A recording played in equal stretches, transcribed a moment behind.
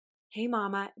Hey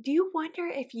mama, do you wonder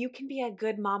if you can be a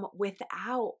good mom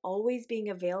without always being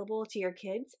available to your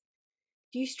kids?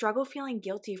 Do you struggle feeling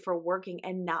guilty for working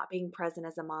and not being present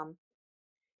as a mom?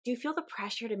 Do you feel the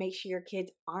pressure to make sure your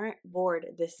kids aren't bored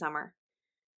this summer?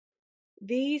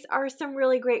 These are some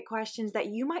really great questions that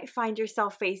you might find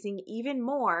yourself facing even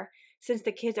more since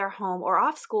the kids are home or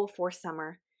off school for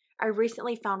summer. I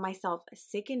recently found myself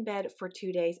sick in bed for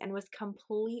 2 days and was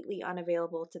completely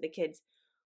unavailable to the kids.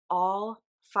 All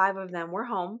five of them were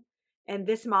home, and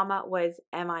this mama was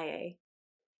MIA.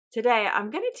 Today, I'm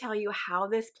going to tell you how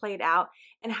this played out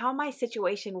and how my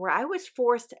situation where I was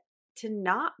forced to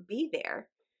not be there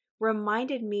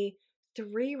reminded me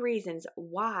 3 reasons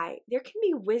why there can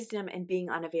be wisdom in being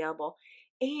unavailable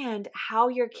and how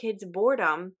your kids'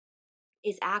 boredom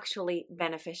is actually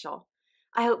beneficial.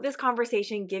 I hope this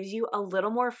conversation gives you a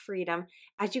little more freedom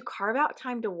as you carve out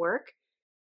time to work,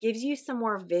 gives you some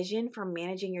more vision for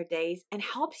managing your days, and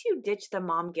helps you ditch the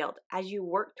mom guilt as you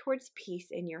work towards peace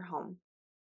in your home.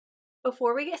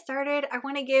 Before we get started, I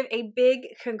want to give a big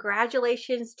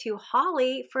congratulations to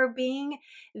Holly for being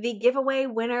the giveaway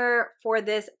winner for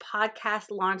this podcast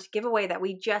launch giveaway that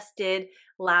we just did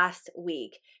last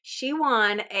week. She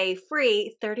won a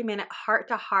free 30-minute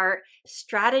heart-to-heart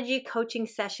strategy coaching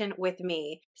session with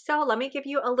me. So let me give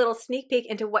you a little sneak peek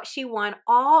into what she won,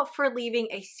 all for leaving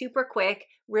a super quick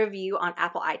review on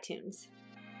Apple iTunes.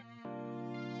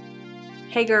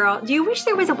 Hey girl, do you wish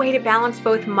there was a way to balance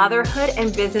both motherhood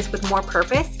and business with more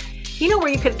purpose? You know,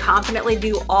 where you could confidently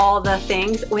do all the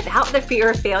things without the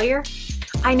fear of failure?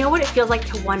 I know what it feels like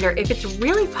to wonder if it's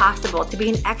really possible to be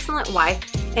an excellent wife,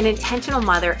 an intentional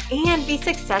mother, and be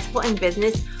successful in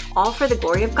business, all for the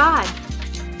glory of God.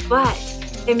 But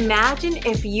imagine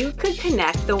if you could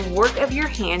connect the work of your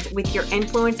hands with your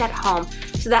influence at home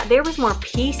so that there was more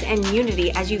peace and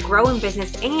unity as you grow in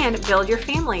business and build your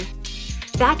family.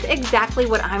 That's exactly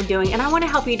what I'm doing, and I want to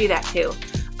help you do that too.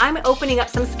 I'm opening up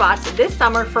some spots this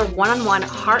summer for one-on-one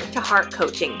heart-to-heart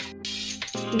coaching.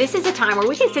 This is a time where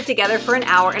we can sit together for an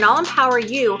hour and I'll empower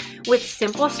you with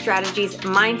simple strategies,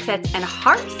 mindsets, and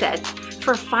heart sets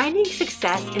for finding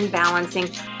success in balancing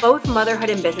both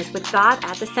motherhood and business with God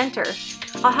at the center.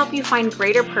 I'll help you find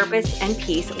greater purpose and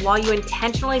peace while you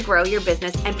intentionally grow your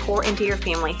business and pour into your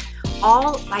family,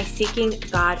 all by seeking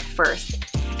God first.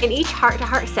 In each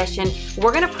heart-to-heart session,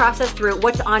 we're going to process through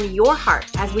what's on your heart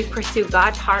as we pursue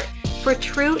God's heart for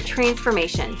true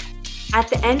transformation. At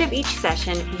the end of each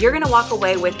session, you're going to walk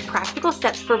away with practical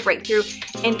steps for breakthrough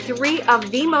in 3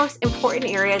 of the most important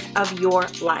areas of your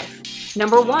life.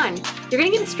 Number 1, you're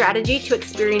going to get a strategy to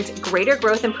experience greater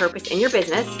growth and purpose in your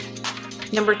business.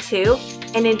 Number 2,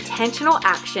 an intentional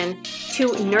action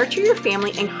to nurture your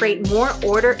family and create more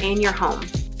order in your home.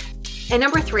 And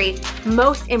number 3,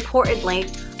 most importantly,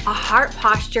 a heart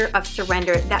posture of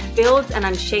surrender that builds an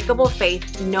unshakable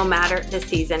faith no matter the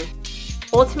season.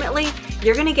 Ultimately,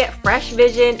 you're going to get fresh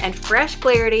vision and fresh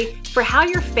clarity for how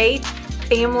your faith,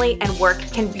 family, and work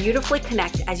can beautifully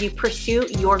connect as you pursue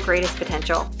your greatest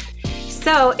potential.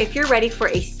 So, if you're ready for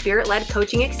a spirit-led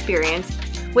coaching experience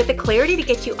with the clarity to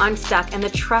get you unstuck and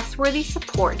the trustworthy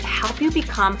support to help you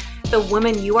become the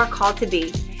woman you are called to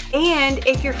be, and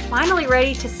if you're finally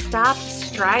ready to stop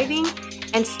striving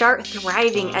and start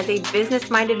thriving as a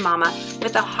business-minded mama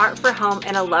with a heart for home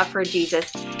and a love for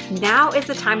Jesus, now is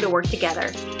the time to work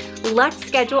together. Let's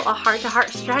schedule a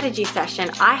heart-to-heart strategy session.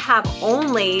 I have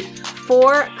only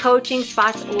 4 coaching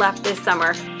spots left this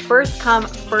summer. First come,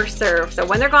 first serve. So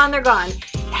when they're gone, they're gone.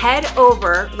 Head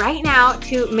over right now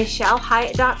to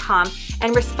michellehyatt.com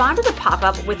and respond to the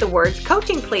pop-up with the words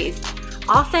 "coaching, please."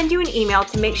 I'll send you an email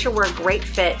to make sure we're a great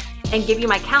fit and give you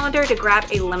my calendar to grab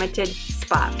a limited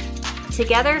spot.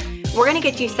 Together, we're going to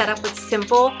get you set up with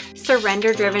simple,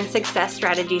 surrender-driven success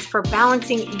strategies for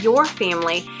balancing your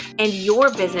family and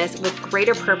your business with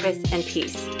greater purpose and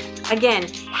peace. Again,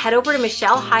 head over to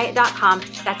michellehyatt.com.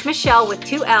 That's Michelle with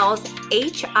 2 L's,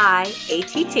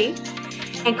 H-I-A-T-T,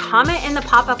 and comment in the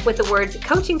pop-up with the words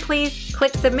 "coaching, please."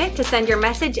 Click submit to send your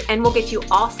message, and we'll get you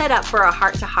all set up for a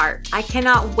heart-to-heart. I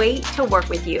cannot wait to work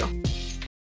with you.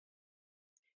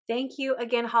 Thank you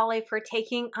again, Holly, for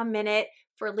taking a minute,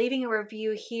 for leaving a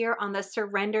review here on the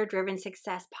Surrender Driven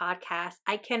Success podcast.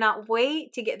 I cannot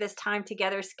wait to get this time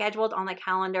together scheduled on the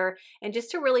calendar and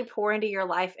just to really pour into your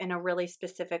life in a really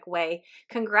specific way.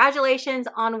 Congratulations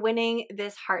on winning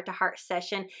this heart-to-heart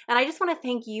session. And I just want to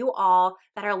thank you all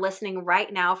that are listening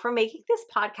right now for making this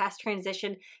podcast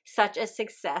transition such a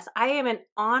success. I am an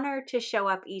honor to show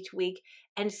up each week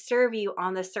and serve you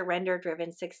on the Surrender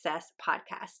Driven Success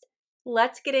podcast.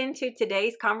 Let's get into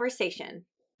today's conversation.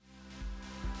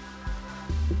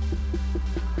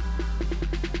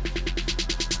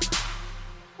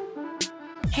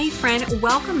 Hey friend,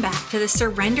 welcome back to the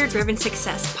Surrender Driven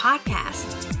Success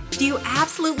podcast. Do you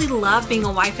absolutely love being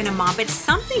a wife and a mom, but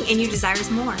something in you desires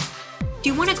more?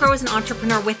 Do you want to grow as an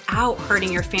entrepreneur without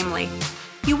hurting your family?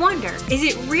 You wonder, is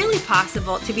it really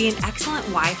possible to be an excellent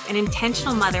wife, an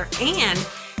intentional mother, and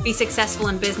be successful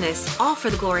in business, all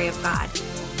for the glory of God?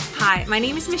 Hi, my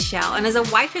name is Michelle, and as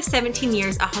a wife of 17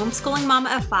 years, a homeschooling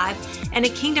mama of 5, and a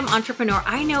kingdom entrepreneur,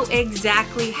 I know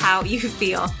exactly how you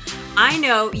feel. I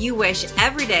know you wish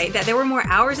every day that there were more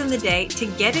hours in the day to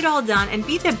get it all done and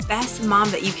be the best mom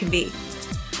that you can be.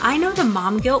 I know the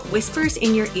mom guilt whispers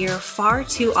in your ear far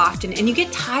too often, and you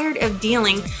get tired of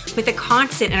dealing with the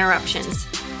constant interruptions.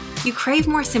 You crave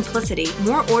more simplicity,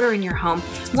 more order in your home,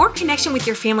 more connection with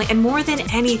your family, and more than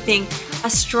anything, a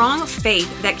strong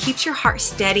faith that keeps your heart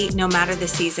steady no matter the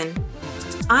season.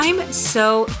 I'm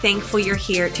so thankful you're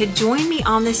here to join me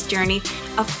on this journey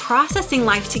of processing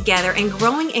life together and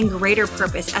growing in greater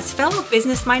purpose as fellow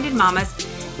business-minded mamas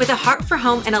with a heart for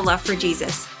home and a love for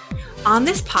Jesus. On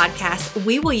this podcast,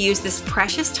 we will use this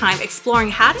precious time exploring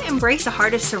how to embrace a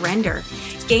heart of surrender,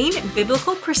 gain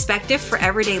biblical perspective for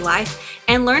everyday life,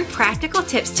 and learn practical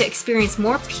tips to experience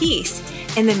more peace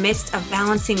in the midst of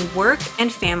balancing work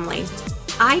and family.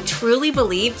 I truly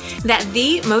believe that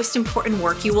the most important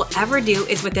work you will ever do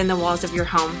is within the walls of your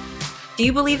home. Do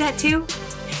you believe that too?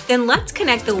 Then let's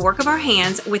connect the work of our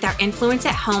hands with our influence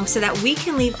at home so that we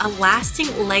can leave a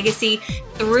lasting legacy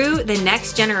through the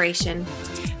next generation.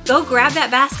 Go grab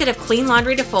that basket of clean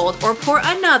laundry to fold or pour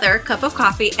another cup of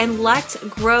coffee and let's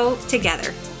grow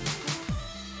together.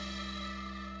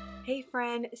 Hey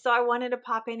friend, so I wanted to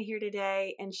pop in here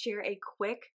today and share a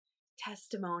quick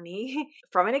testimony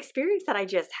from an experience that I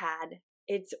just had.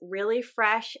 It's really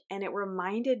fresh and it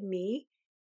reminded me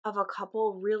of a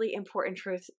couple really important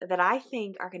truths that I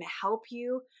think are going to help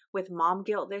you with mom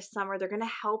guilt this summer. They're going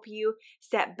to help you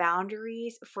set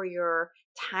boundaries for your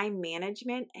time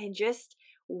management and just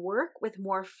work with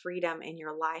more freedom in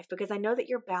your life, because I know that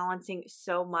you're balancing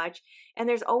so much and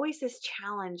there's always this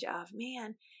challenge of,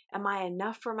 man, am I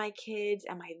enough for my kids?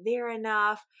 Am I there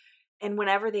enough? And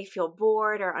whenever they feel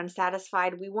bored or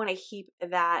unsatisfied, we want to heap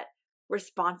that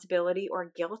responsibility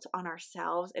or guilt on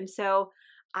ourselves. And so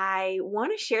I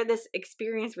want to share this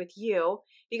experience with you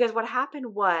because what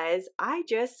happened was I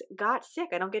just got sick.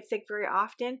 I don't get sick very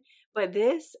often, but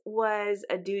this was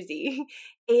a doozy.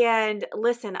 And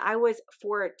listen, I was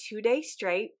for 2 days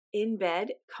straight in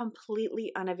bed,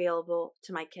 completely unavailable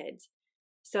to my kids.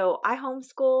 So I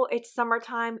homeschool. It's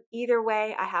summertime. Either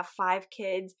way, I have 5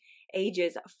 kids,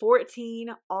 ages 14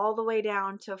 all the way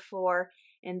down to 4,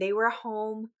 and they were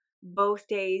home both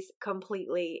days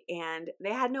completely, and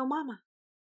they had no mama.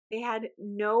 They had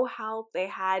no help. I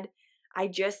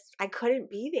couldn't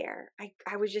be there.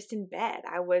 I was just in bed.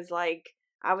 I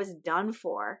was done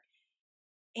for.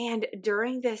 And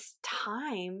during this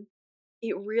time,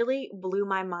 it really blew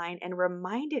my mind and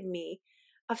reminded me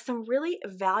of some really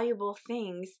valuable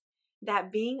things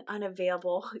that being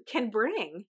unavailable can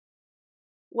bring.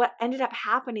 What ended up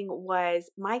happening was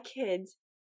my kids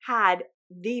had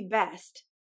the best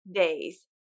days.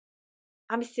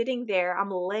 I'm sitting there,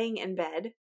 I'm laying in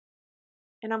bed,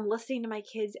 and I'm listening to my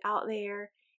kids out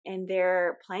there, and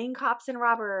they're playing cops and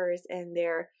robbers, and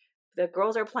the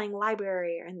girls are playing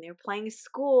library, and they're playing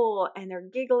school, and they're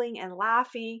giggling and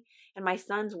laughing, and my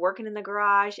son's working in the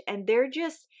garage, and they're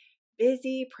just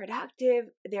busy, productive,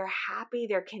 they're happy,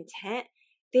 they're content.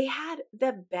 They had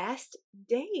the best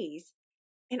days.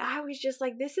 And I was just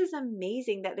like, this is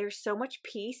amazing that there's so much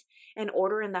peace and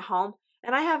order in the home,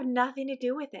 and I have nothing to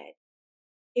do with it.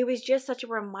 It was just such a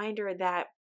reminder that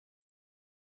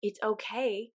it's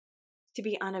okay to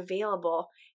be unavailable,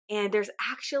 and there's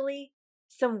actually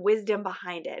some wisdom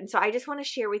behind it. And so I just want to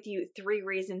share with you 3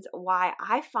 reasons why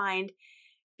I find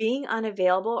being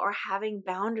unavailable or having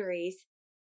boundaries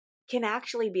can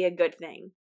actually be a good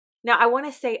thing. Now, I want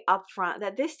to say upfront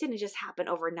that this didn't just happen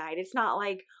overnight. It's not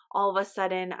like all of a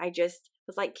sudden I just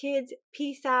was like, kids,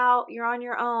 peace out, you're on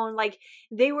your own. Like,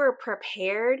 they were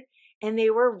prepared and they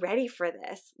were ready for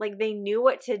this. Like, they knew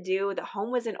what to do. The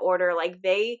home was in order. Like,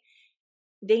 they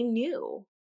knew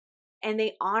and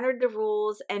they honored the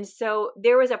rules. And so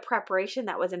there was a preparation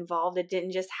that was involved. It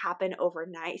didn't just happen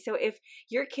overnight. So if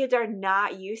your kids are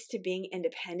not used to being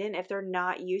independent, if they're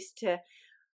not used to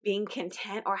being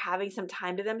content or having some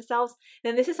time to themselves,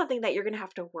 then this is something that you're going to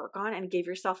have to work on and give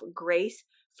yourself grace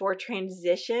for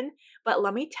transition. But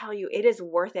let me tell you, it is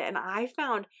worth it. And I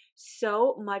found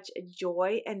so much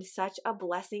joy and such a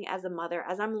blessing as a mother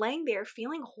as I'm laying there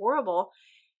feeling horrible.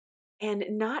 and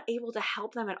not able to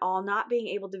help them at all, not being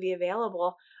able to be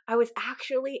available, I was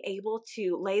actually able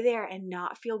to lay there and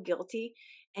not feel guilty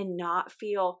and not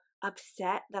feel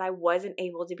upset that I wasn't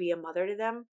able to be a mother to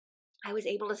them. I was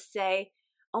able to say,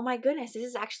 oh my goodness, this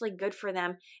is actually good for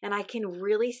them. And I can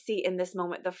really see in this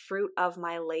moment the fruit of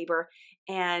my labor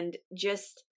and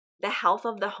just the health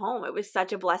of the home. It was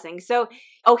such a blessing. So,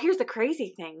 here's the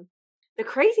crazy thing. The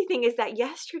crazy thing is that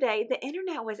yesterday the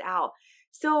internet was out.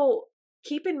 So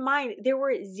keep in mind, there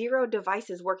were 0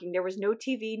 devices working. There was no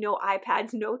TV, no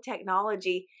iPads, no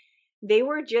technology. They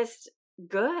were just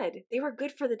good. They were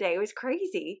good for the day. It was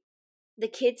crazy. The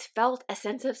kids felt a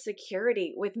sense of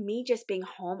security with me just being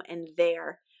home and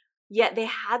there. Yet they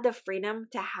had the freedom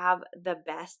to have the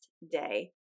best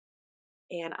day.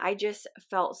 And I just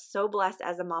felt so blessed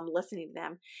as a mom listening to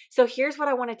them. So here's what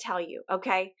I want to tell you,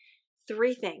 okay?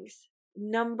 3 things.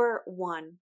 Number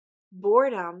 1,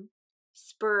 boredom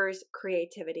spurs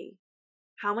creativity.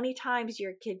 How many times do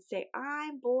your kids say,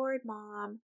 I'm bored,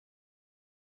 Mom?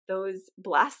 Those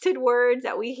blasted words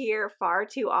that we hear far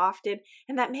too often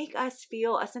and that make us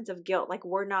feel a sense of guilt, like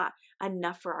we're not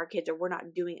enough for our kids or we're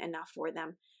not doing enough for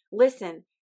them. Listen,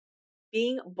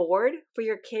 being bored for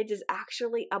your kids is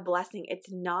actually a blessing. It's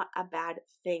not a bad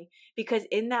thing, because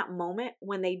in that moment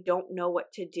when they don't know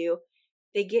what to do,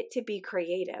 they get to be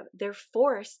creative. They're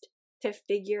forced to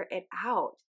figure it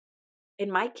out. And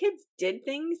my kids did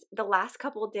things the last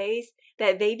couple of days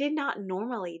that they did not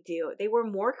normally do. They were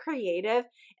more creative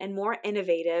and more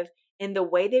innovative in the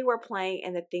way they were playing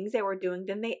and the things they were doing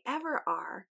than they ever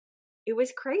are. It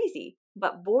was crazy,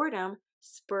 but boredom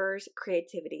spurs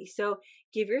creativity. So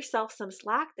give yourself some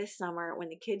slack this summer when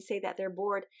the kids say that they're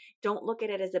bored. Don't look at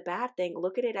it as a bad thing.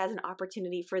 Look at it as an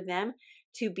opportunity for them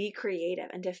to be creative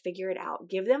and to figure it out.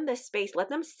 Give them the space. Let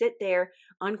them sit there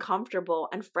uncomfortable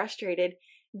and frustrated.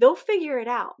 They'll figure it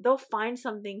out. They'll find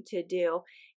something to do.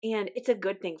 And it's a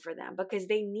good thing for them because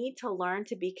they need to learn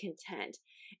to be content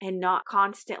and not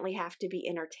constantly have to be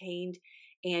entertained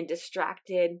and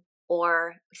distracted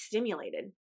or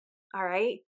stimulated. All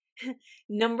right.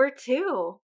 Number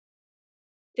 2,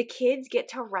 the kids get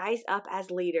to rise up as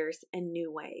leaders in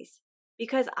new ways.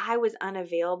 Because I was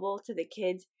unavailable to the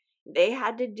kids, they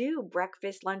had to do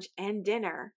breakfast, lunch, and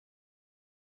dinner.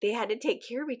 They had to take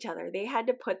care of each other. They had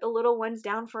to put the little ones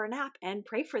down for a nap and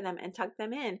pray for them and tuck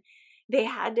them in. They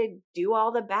had to do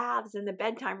all the baths and the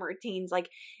bedtime routines. Like,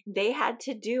 they had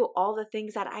to do all the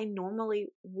things that I normally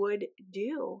would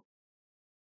do.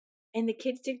 And the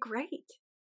kids did great.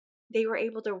 They were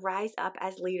able to rise up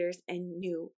as leaders in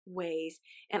new ways.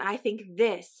 And I think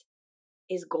this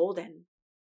is golden.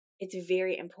 It's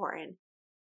very important.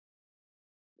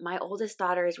 My oldest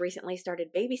daughter has recently started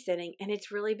babysitting, and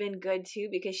it's really been good too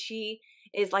because she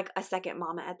is like a second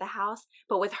mama at the house.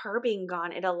 But with her being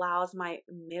gone, it allows my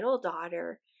middle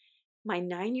daughter, my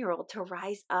 9-year-old, to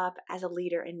rise up as a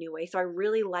leader in new ways. So I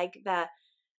really like the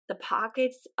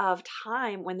pockets of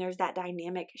time when there's that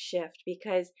dynamic shift,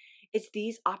 because it's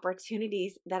these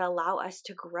opportunities that allow us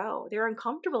to grow. They're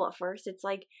uncomfortable at first. It's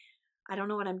like, I don't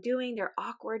know what I'm doing. They're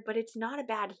awkward, but it's not a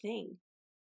bad thing.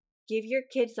 Give your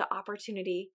kids the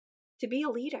opportunity to be a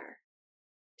leader,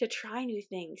 to try new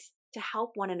things, to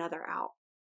help one another out.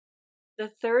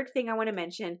 The 3rd thing I want to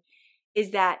mention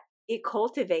is that it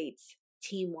cultivates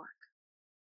teamwork.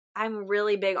 I'm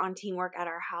really big on teamwork at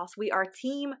our house. We are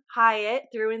Team Hyatt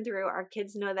through and through. Our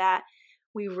kids know that.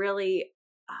 We really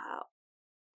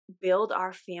build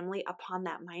our family upon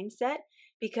that mindset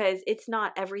because it's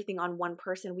not everything on one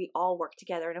person. We all work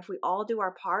together. And if we all do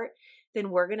our part, then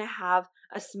we're going to have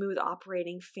a smooth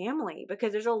operating family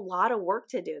because there's a lot of work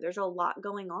to do. There's a lot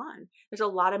going on. There's a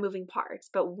lot of moving parts,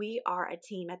 but we are a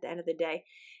team at the end of the day.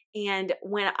 And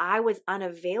when I was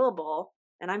unavailable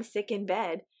and I'm sick in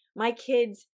bed, my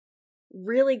kids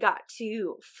really got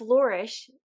to flourish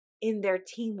in their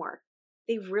teamwork.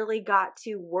 They really got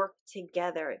to work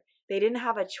together. They didn't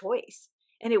have a choice,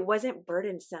 and it wasn't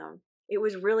burdensome. It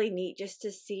was really neat just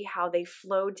to see how they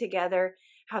flowed together,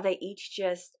 how they each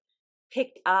just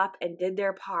picked up and did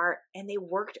their part, and they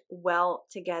worked well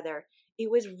together.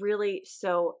 It was really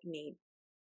so neat.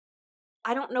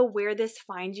 I don't know where this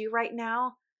finds you right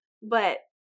now, but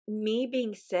me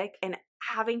being sick and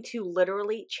having to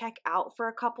literally check out for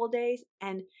a couple days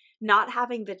and not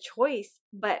having the choice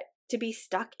but to be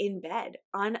stuck in bed,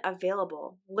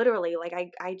 unavailable. Literally, like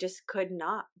I just could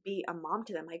not be a mom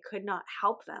to them. I could not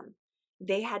help them.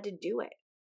 They had to do it.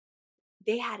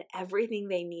 They had everything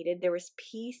they needed. There was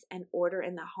peace and order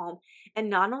in the home. And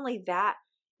not only that,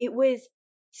 it was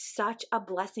such a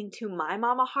blessing to my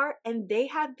mama heart, and they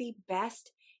had the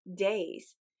best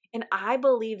days. And I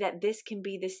believe that this can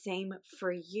be the same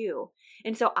for you.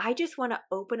 And so I just want to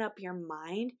open up your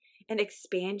mind and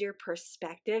expand your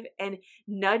perspective and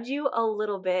nudge you a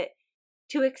little bit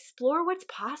to explore what's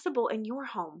possible in your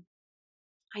home.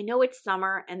 I know it's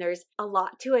summer and there's a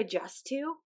lot to adjust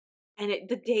to, and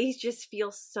the days just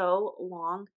feel so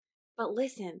long. But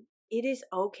listen, it is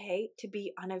okay to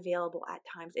be unavailable at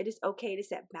times. It is okay to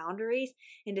set boundaries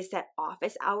and to set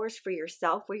office hours for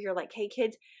yourself where you're like, hey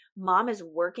kids, mom is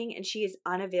working and she is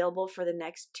unavailable for the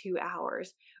next 2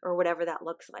 hours or whatever that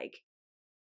looks like.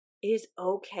 It is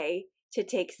okay to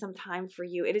take some time for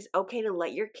you. It is okay to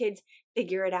let your kids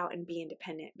figure it out and be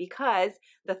independent, because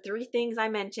the 3 things I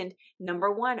mentioned,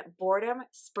 number 1, boredom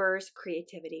spurs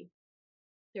creativity.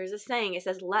 There's a saying, it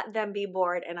says, let them be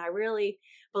bored. And I really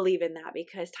believe in that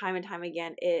because time and time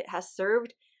again, it has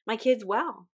served my kids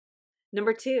well.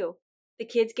 Number 2, the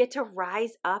kids get to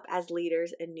rise up as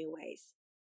leaders in new ways.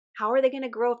 How are they going to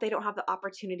grow if they don't have the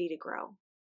opportunity to grow?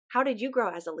 How did you grow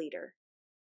as a leader?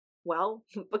 Well,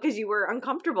 because you were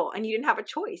uncomfortable and you didn't have a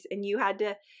choice and you had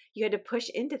to push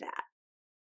into that.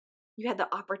 You had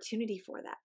the opportunity for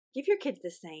that. Give your kids the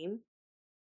same.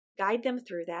 Guide them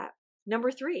through that.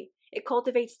 Number 3, it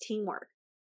cultivates teamwork.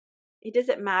 It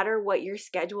doesn't matter what your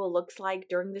schedule looks like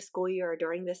during the school year or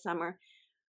during the summer.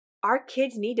 Our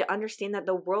kids need to understand that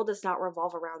the world does not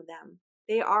revolve around them.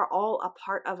 They are all a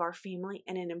part of our family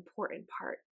and an important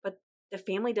part, but the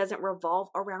family doesn't revolve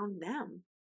around them.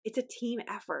 It's a team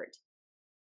effort.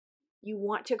 You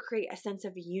want to create a sense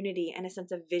of unity and a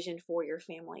sense of vision for your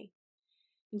family.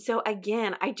 And so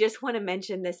again, I just want to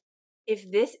mention this.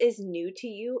 If this is new to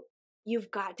you, you've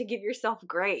got to give yourself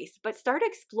grace, but start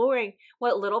exploring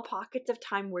what little pockets of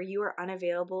time where you are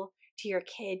unavailable to your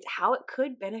kids, how it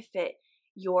could benefit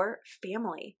your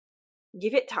family.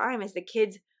 Give it time as the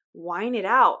kids whine it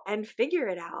out and figure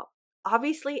it out.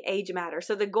 Obviously, age matters.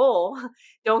 So the goal,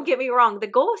 don't get me wrong, the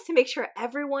goal is to make sure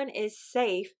everyone is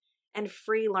safe and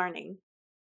free learning.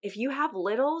 If you have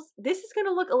littles, this is going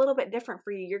to look a little bit different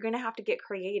for you. You're going to have to get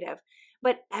creative.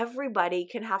 But everybody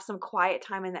can have some quiet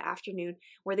time in the afternoon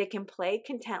where they can play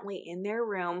contently in their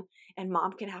room and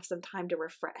mom can have some time to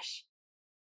refresh.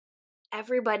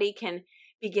 Everybody can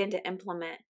begin to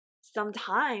implement some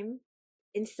time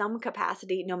in some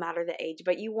capacity, no matter the age,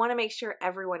 but you want to make sure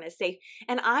everyone is safe.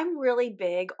 And I'm really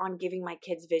big on giving my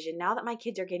kids vision. Now that my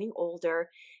kids are getting older,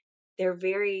 they're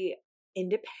very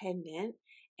independent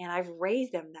and I've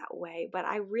raised them that way, but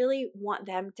I really want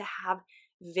them to have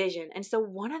vision. And so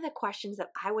one of the questions that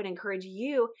I would encourage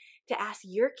you to ask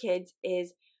your kids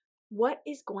is, what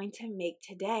is going to make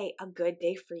today a good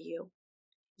day for you?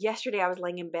 Yesterday I was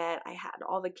laying in bed. I had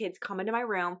all the kids come into my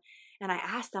room and I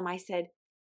asked them, I said,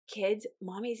 kids,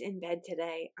 mommy's in bed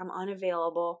today. I'm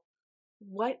unavailable.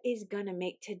 What is going to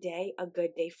make today a good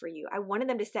day for you? I wanted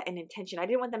them to set an intention. I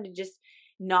didn't want them to just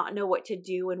not know what to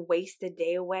do and waste the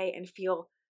day away and feel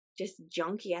just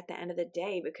junky at the end of the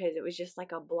day because it was just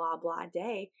like a blah, blah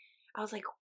day. I was like,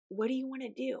 what do you want to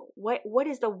do? What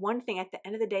is the one thing at the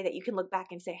end of the day that you can look back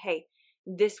and say, hey,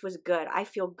 this was good. I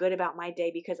feel good about my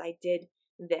day because I did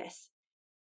this.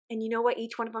 And you know what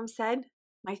each one of them said?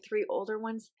 My 3 older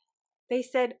ones, they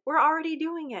said, we're already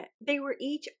doing it. They were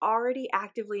each already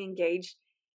actively engaged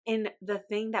in the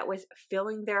thing that was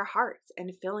filling their hearts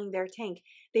and filling their tank.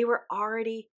 They were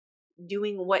already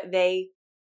doing what they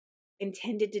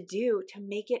intended to do to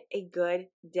make it a good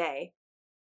day.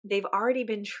 They've already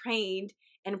been trained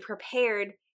and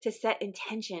prepared to set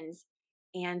intentions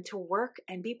and to work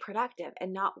and be productive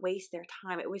and not waste their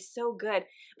time. It was so good.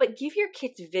 But give your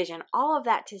kids vision. All of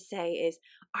that to say is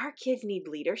our kids need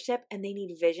leadership and they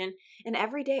need vision. And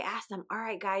every day ask them, all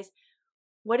right, guys,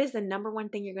 what is the number one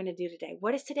thing you're going to do today?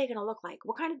 What is today going to look like?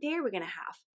 What kind of day are we going to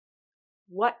have?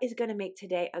 What is going to make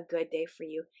today a good day for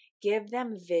you? Give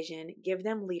them vision, give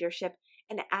them leadership,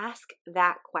 and ask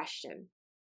that question.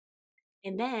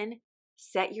 And then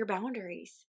set your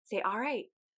boundaries. Say, all right,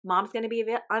 mom's going to be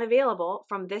unavailable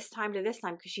from this time to this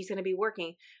time because she's going to be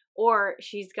working, or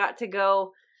she's got to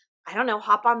go, I don't know,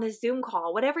 hop on the Zoom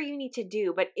call, whatever you need to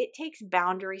do, but it takes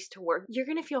boundaries to work. You're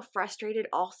going to feel frustrated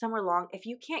all summer long if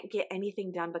you can't get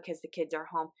anything done because the kids are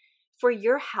home. For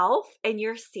your health and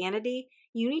your sanity,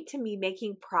 you need to be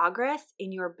making progress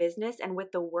in your business and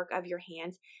with the work of your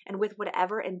hands and with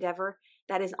whatever endeavor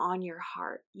that is on your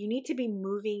heart. You need to be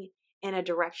moving in a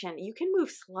direction. You can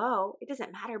move slow, it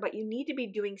doesn't matter, but you need to be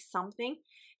doing something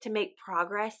to make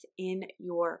progress in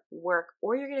your work,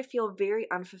 or you're going to feel very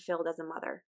unfulfilled as a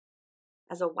mother,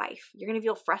 as a wife. You're going to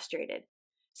feel frustrated.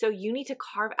 So you need to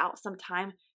carve out some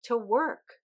time to work.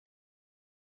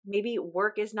 maybe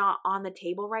work is not on the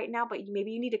table right now, but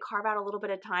maybe you need to carve out a little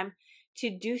bit of time to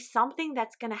do something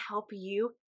that's going to help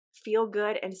you feel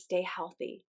good and stay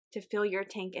healthy, to fill your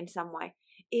tank in some way.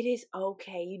 It is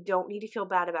okay. You don't need to feel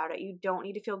bad about it. You don't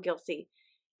need to feel guilty.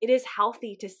 It is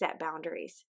healthy to set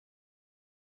boundaries.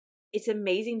 It's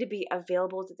amazing to be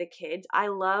available to the kids.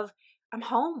 I'm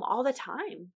home all the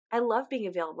time. I love being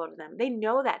available to them. They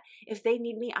know that if they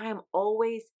need me, I am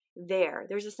always there.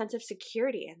 There's a sense of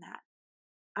security in that.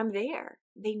 I'm there.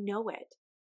 They know it.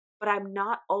 But I'm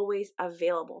not always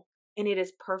available, and it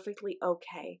is perfectly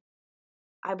okay.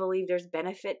 I believe there's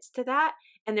benefits to that,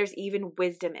 and there's even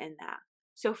wisdom in that.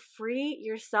 So free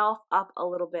yourself up a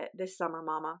little bit this summer,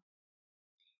 mama,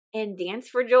 and dance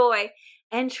for joy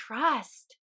and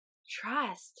trust.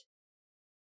 Trust.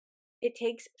 It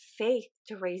takes faith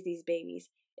to raise these babies.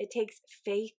 It takes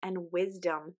faith and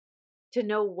wisdom to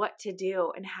know what to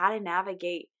do and how to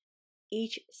navigate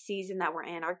each season that we're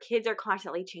in. Our kids are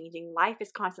constantly changing. Life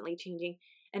is constantly changing.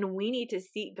 And we need to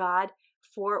seek God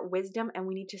for wisdom, and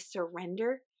we need to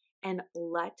surrender and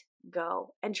let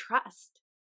go and trust.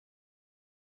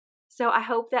 So I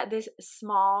hope that this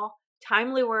small,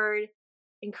 timely word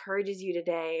encourages you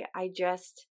today. I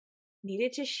just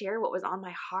needed to share what was on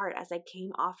my heart as I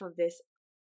came off of this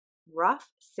rough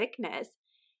sickness.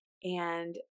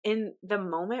 And in the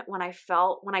moment when I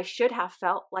should have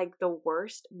felt like the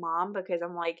worst mom, because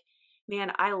I'm like,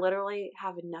 man, I literally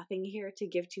have nothing here to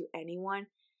give to anyone.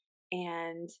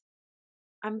 And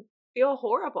I feel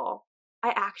horrible.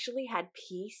 I actually had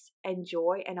peace and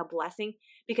joy and a blessing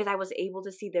because I was able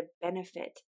to see the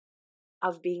benefit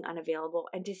of being unavailable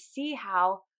and to see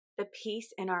how the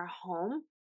peace in our home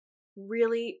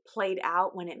really played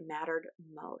out when it mattered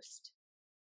most.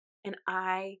 And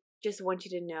I just want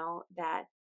you to know that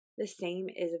the same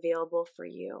is available for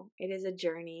you. It is a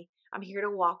journey. I'm here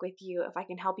to walk with you. If I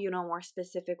can help you in a more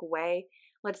specific way,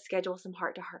 let's schedule some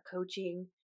heart-to-heart coaching.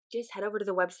 Just head over to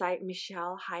the website,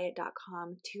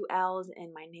 MichelleHyatt.com, 2 L's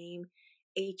in my name,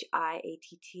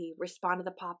 HIATT. Respond to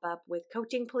the pop-up with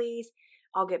coaching, please.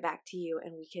 I'll get back to you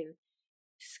and we can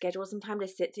schedule some time to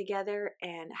sit together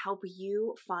and help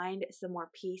you find some more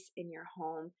peace in your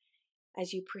home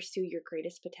as you pursue your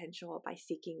greatest potential by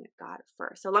seeking God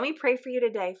first. So let me pray for you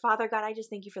today. Father God, I just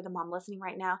thank you for the mom listening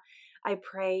right now. I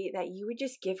pray that you would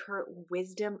just give her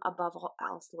wisdom above all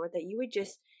else, Lord, that you would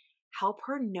just help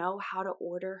her know how to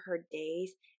order her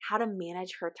days, how to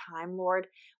manage her time, Lord,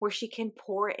 where she can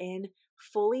pour in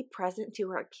fully present to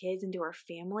her kids and to her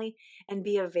family and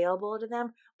be available to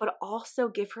them, but also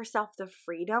give herself the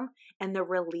freedom and the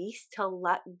release to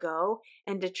let go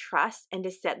and to trust and to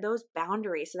set those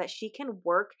boundaries so that she can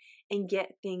work and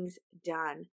get things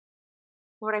done.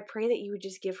 Lord, I pray that you would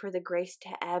just give her the grace to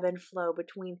ebb and flow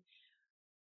between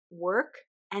work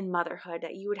and motherhood,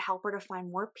 that you would help her to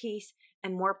find more peace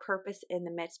and more purpose in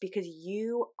the midst because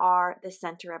you are the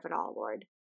center of it all, Lord.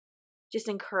 Just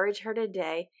encourage her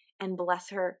today and bless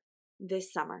her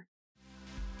this summer.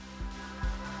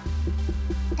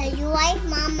 If you like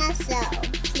Mama So,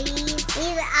 please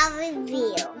leave a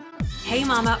review. Hey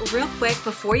Mama, real quick,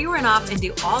 before you run off and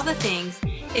do all the things,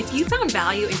 if you found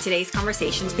value in today's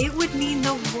conversation, it would mean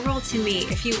the world to me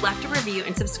if you left a review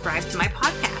and subscribed to my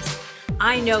podcast.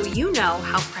 I know you know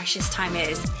how precious time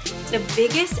is. The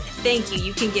biggest thank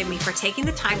you can give me for taking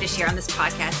the time to share on this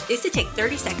podcast is to take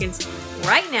 30 seconds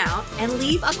right now and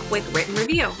leave a quick written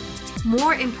review.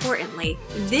 More importantly,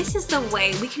 this is the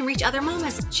way we can reach other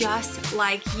mamas just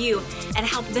like you and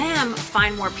help them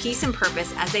find more peace and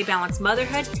purpose as they balance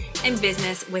motherhood and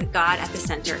business with God at the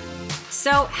center.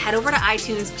 So head over to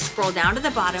iTunes, scroll down to the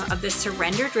bottom of the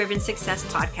Surrender Driven Success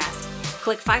podcast.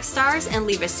 Click 5 stars and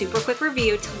leave a super quick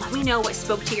review to let me know what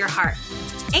spoke to your heart.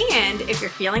 And if you're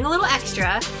feeling a little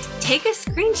extra, take a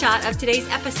screenshot of today's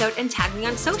episode and tag me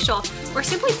on social or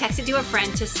simply text it to a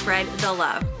friend to spread the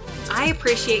love. I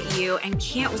appreciate you and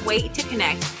can't wait to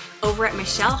connect over at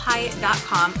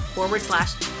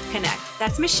MichelleHyatt.com/connect.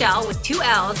 That's Michelle with 2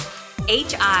 L's,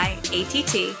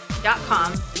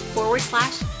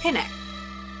 HIATT.com/connect.